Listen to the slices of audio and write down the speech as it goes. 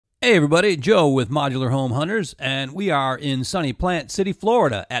Hey everybody, Joe with Modular Home Hunters, and we are in sunny Plant City,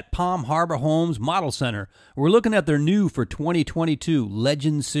 Florida at Palm Harbor Homes Model Center. We're looking at their new for 2022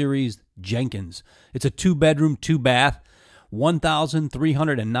 Legend Series Jenkins. It's a 2-bedroom, 2-bath,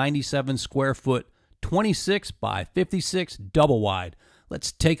 1,397 square foot, 26 by 56 double wide.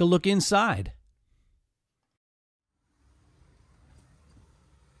 Let's take a look inside.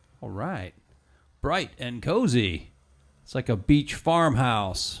 All right, bright and cozy. It's like a beach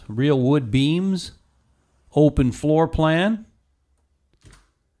farmhouse. Real wood beams. Open floor plan.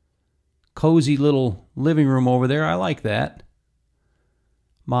 Cozy little living room over there. I like that.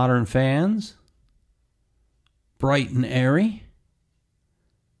 Modern fans. Bright and airy.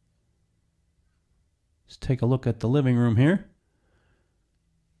 Let's take a look at the living room here.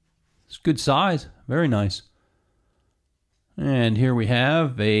 It's good size. Very nice. And here we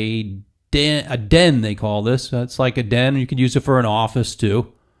have a den, they call this. It's like a den. You could use it for an office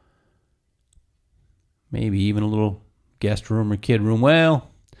too. Maybe even a little guest room or kid room. Well,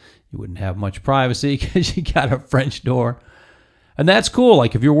 you wouldn't have much privacy because you got a French door. And that's cool.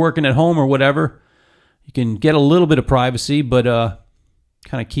 Like if you're working at home or whatever, you can get a little bit of privacy, but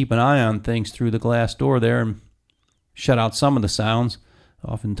kind of keep an eye on things through the glass door there and shut out some of the sounds.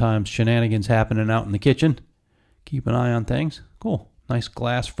 Oftentimes shenanigans happening out in the kitchen. Keep an eye on things. Cool. Nice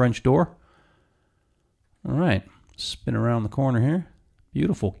glass French door. All right, spin around the corner here.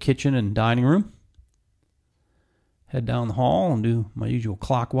 Beautiful kitchen and dining room. Head down the hall and do my usual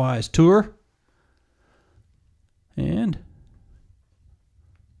clockwise tour. And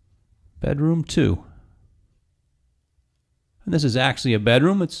bedroom 2. And this is actually a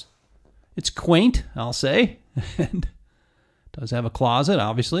bedroom. It's quaint, I'll say. And does have a closet,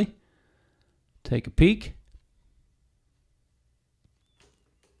 obviously. Take a peek.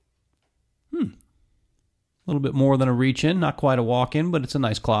 A little bit more than a reach-in, not quite a walk-in, but it's a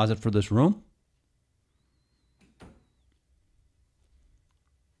nice closet for this room.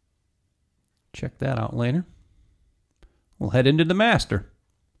 Check that out later. We'll head into the master.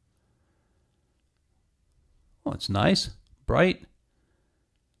 Oh, it's nice, bright.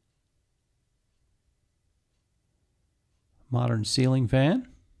 Modern ceiling fan.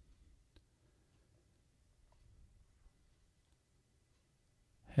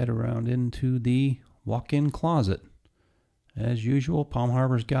 Head around into the walk-in closet. As usual, Palm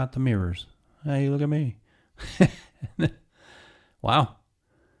Harbor's got the mirrors. Hey, look at me. Wow.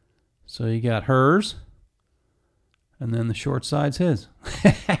 So you got hers, and then the short side's his.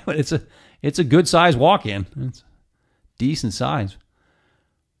 But it's a good size walk-in. It's decent size.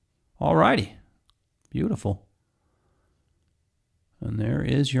 All righty. Beautiful. And there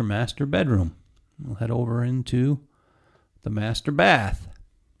is your master bedroom. We'll head over into the master bath.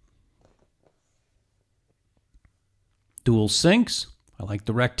 Dual sinks. I like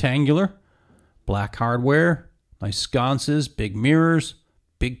the rectangular. Black hardware. Nice sconces. Big mirrors.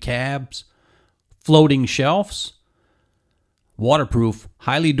 Big cabs. Floating shelves. Waterproof.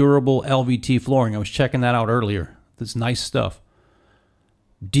 Highly durable LVT flooring. I was checking that out earlier. That's nice stuff.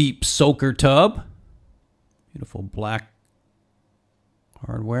 Deep soaker tub. Beautiful black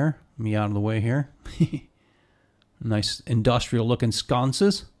hardware. Let me out of the way here. Nice industrial looking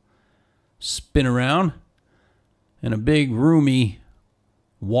sconces. Spin around. And a big, roomy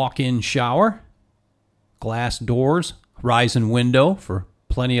walk-in shower. Glass doors. Horizon window for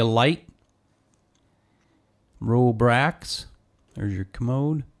plenty of light. Row racks. There's your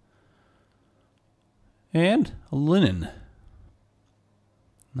commode. And a linen.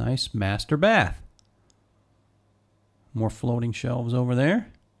 Nice master bath. More floating shelves over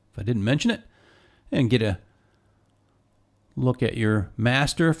there, if I didn't mention it. And get a look at your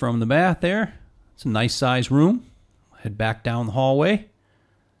master from the bath there. It's a nice size room. Head back down the hallway.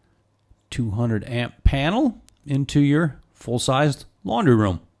 200 amp panel into your full-sized laundry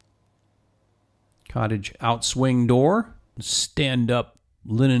room. Cottage outswing door. Stand-up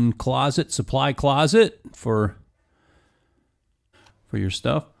linen closet, supply closet for your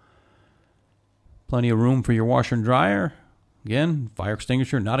stuff. Plenty of room for your washer and dryer. Again, fire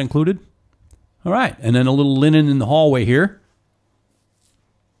extinguisher not included. All right, and then a little linen in the hallway here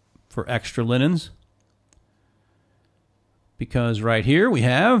for extra linens. Because right here we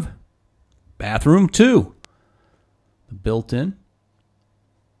have bathroom 2. The built-in.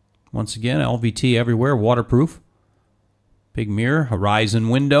 Once again, LVT everywhere, waterproof. Big mirror, horizon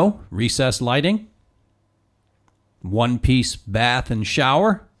window, recessed lighting. One-piece bath and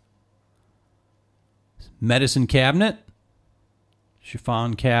shower. Medicine cabinet.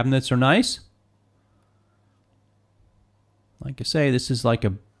 Chiffon cabinets are nice. Like I say, this is like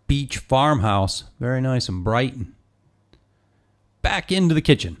a beach farmhouse. Very nice and bright. Back into the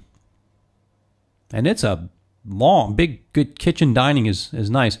kitchen. And it's a long, big, good kitchen dining is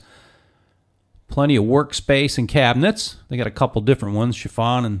nice. Plenty of workspace and cabinets. They got a couple different ones,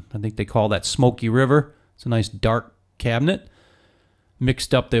 chiffon, and I think they call that Smoky River. It's a nice dark cabinet.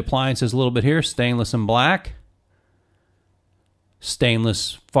 Mixed up the appliances a little bit here, stainless and black.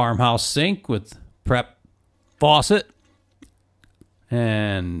 Stainless farmhouse sink with prep faucet.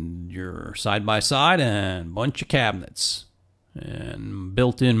 And your side-by-side and bunch of cabinets. And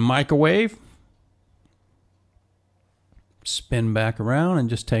built-in microwave. Spin back around and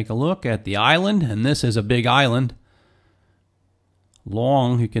just take a look at the island. And this is a big island.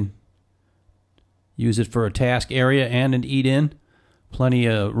 Long, you can use it for a task area and an eat-in. Plenty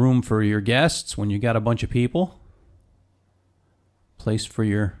of room for your guests when you got a bunch of people. Place for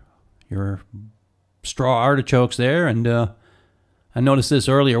your straw artichokes there. And I noticed this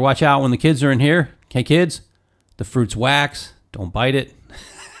earlier. Watch out when the kids are in here. Okay, kids? The fruit's wax. Don't bite it.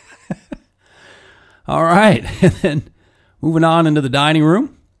 All right. And then moving on into the dining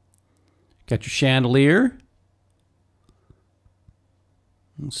room. Got your chandelier.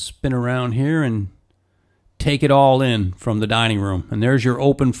 Spin around here and take it all in from the dining room. And there's your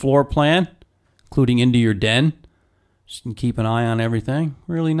open floor plan, including into your den. Just can keep an eye on everything.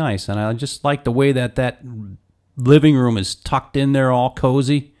 Really nice. And I just like the way that living room is tucked in there, all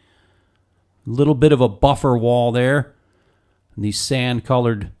cozy. A little bit of a buffer wall there. And these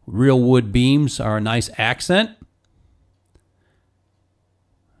sand-colored real wood beams are a nice accent.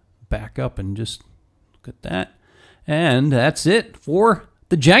 Back up and just look at that. And that's it for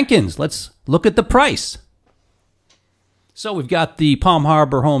the Jenkins. Let's look at the price. So we've got the Palm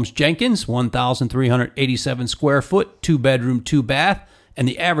Harbor Homes Jenkins, 1,387 square foot, 2-bedroom, 2-bath, and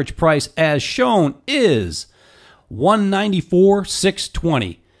the average price as shown is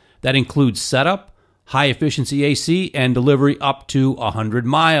 $194,620. That includes setup, high-efficiency AC, and delivery up to 100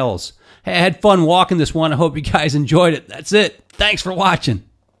 miles. Hey, I had fun walking this one. I hope you guys enjoyed it. That's it. Thanks for watching.